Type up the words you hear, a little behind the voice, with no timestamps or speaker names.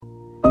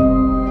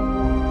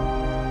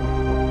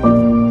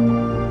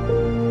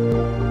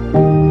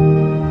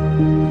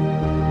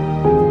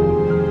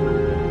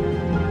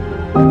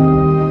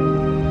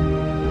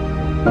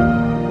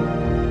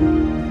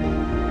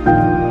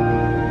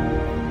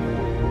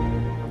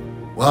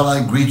Well,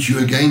 I greet you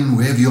again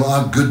wherever you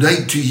are. Good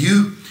day to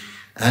you,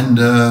 and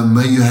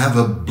may you have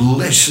a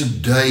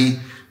blessed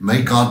day.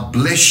 May God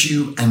bless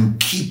you and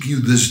keep you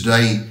this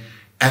day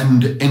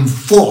and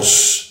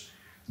enforce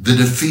the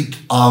defeat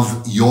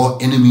of your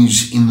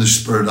enemies in the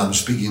spirit. I'm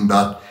speaking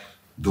about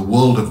the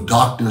world of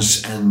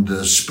darkness and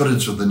the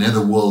spirits of the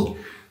netherworld,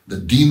 the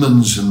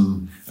demons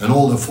and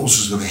all the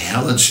forces of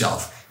hell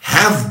itself.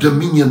 Have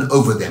dominion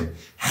over them.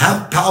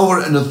 Have power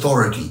and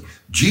authority.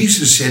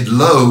 Jesus said,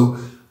 "Lo,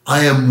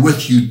 I am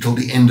with you till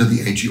the end of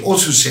the age." He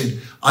also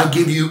said, "I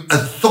give you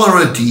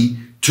authority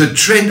to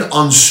tread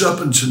on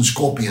serpents and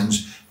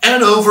scorpions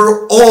and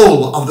over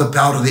all of the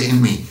power of the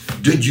enemy."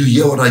 Did you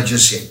hear what I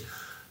just said?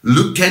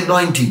 Luke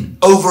 10:19,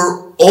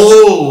 over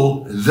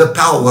all the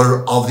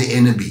power of the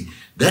enemy.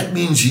 That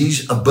means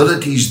his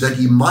abilities that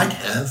he might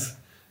have.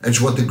 That's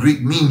what the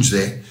Greek means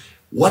there.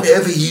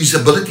 Whatever his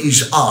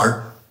abilities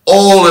are,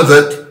 all of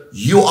it,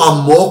 you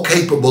are more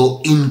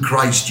capable in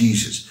Christ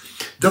Jesus.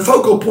 The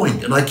focal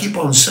point, and I keep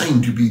on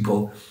saying to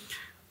people,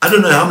 I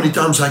don't know how many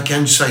times I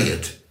can say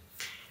it.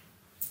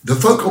 The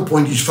focal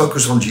point is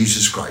focus on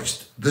Jesus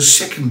Christ. The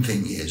second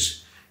thing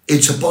is,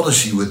 it's a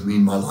policy with me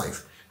in my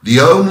life.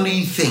 The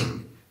only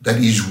thing that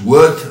is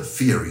worth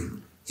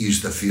fearing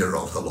is the fear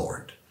of the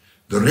Lord.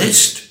 The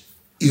rest,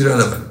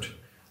 irrelevant.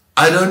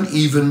 I don't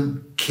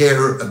even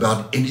care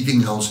about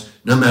anything else,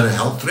 no matter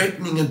how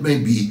threatening it may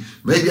be.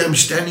 Maybe I'm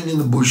standing in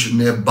the bush and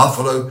there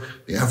buffalo,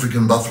 the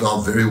African buffalo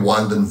are very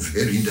wild and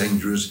very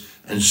dangerous,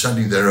 and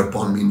suddenly they're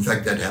upon me. In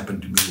fact, that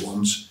happened to me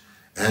once,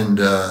 and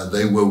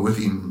they were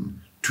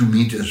within 2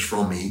 meters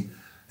from me,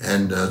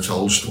 and it's a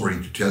whole story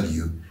to tell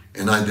you,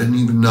 and I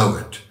didn't even know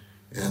it.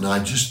 And I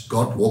just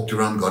walked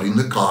around, got in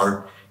the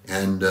car,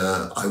 and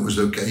I was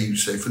okay,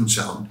 safe and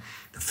sound.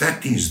 The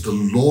fact is, the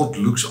Lord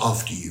looks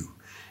after you.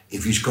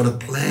 If he's got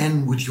a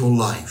plan with your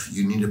life,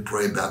 you need to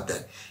pray about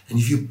that. And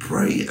if you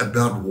pray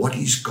about what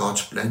is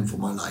God's plan for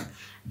my life,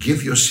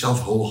 give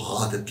yourself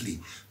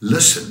wholeheartedly.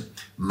 Listen,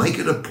 make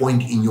it a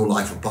point in your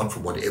life, apart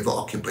from whatever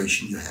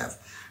occupation you have,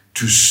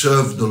 to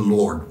serve the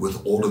Lord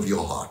with all of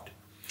your heart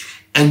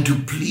and to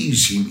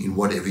please him in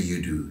whatever you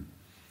do.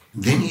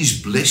 Then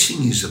his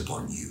blessing is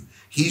upon you.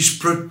 His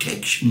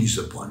protection is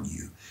upon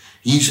you.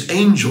 His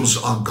angels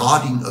are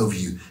guarding over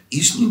you.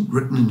 Isn't it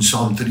written in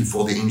Psalm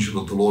 34, the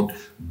angel of the Lord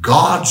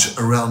guards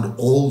around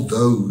all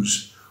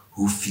those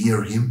who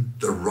fear him?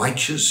 The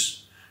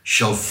righteous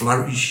shall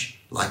flourish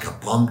like a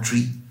palm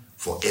tree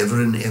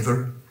forever and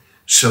ever.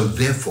 So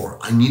therefore,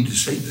 I need to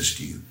say this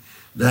to you,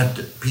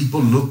 that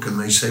people look and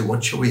they say,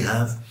 what shall we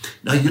have?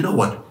 Now, you know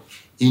what?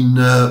 In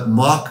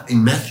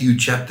Matthew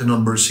chapter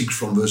number 6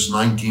 from verse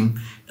 19,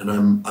 and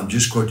I'm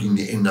just quoting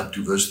the end up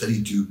to verse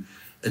 32,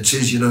 it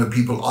says,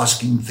 people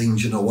asking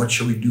things, what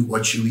shall we do?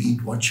 What shall we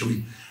eat? What shall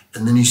we?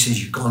 And then he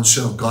says, you can't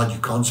serve God. You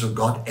can't serve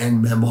God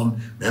and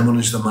mammon. Mammon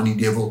is the money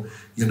devil.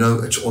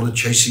 It's all a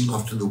chasing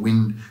after the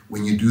wind.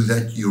 When you do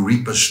that, you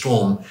reap a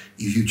storm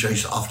if you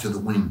chase after the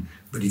wind.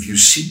 But if you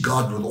seek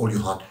God with all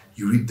your heart,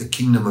 you reap the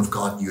kingdom of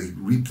God. You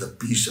reap the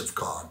peace of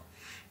God.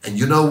 And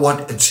you know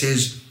what? It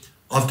says,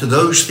 after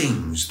those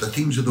things, the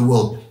things of the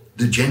world,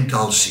 the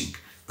Gentiles seek.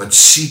 But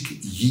seek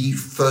ye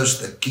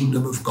first the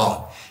kingdom of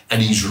God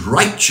and his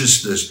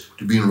righteousness,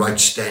 to be in right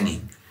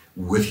standing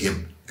with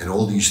him. And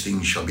all these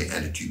things shall be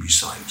added to you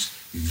besides.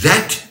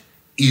 That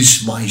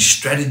is my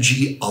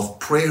strategy of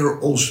prayer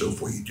also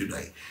for you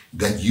today.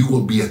 That you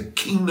will be a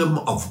kingdom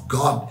of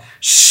God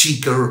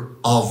seeker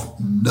of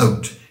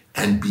note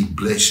and be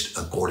blessed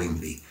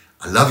accordingly.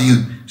 I love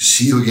you.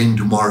 See you again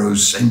tomorrow,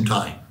 same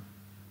time.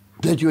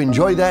 Did you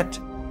enjoy that?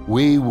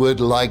 We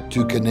would like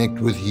to connect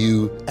with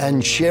you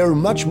and share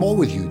much more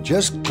with you.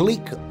 Just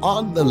click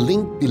on the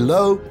link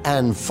below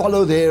and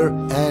follow there,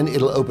 and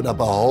it'll open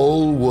up a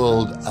whole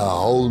world, a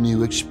whole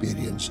new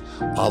experience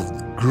of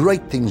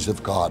great things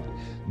of God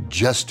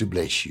just to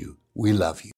bless you. We love you.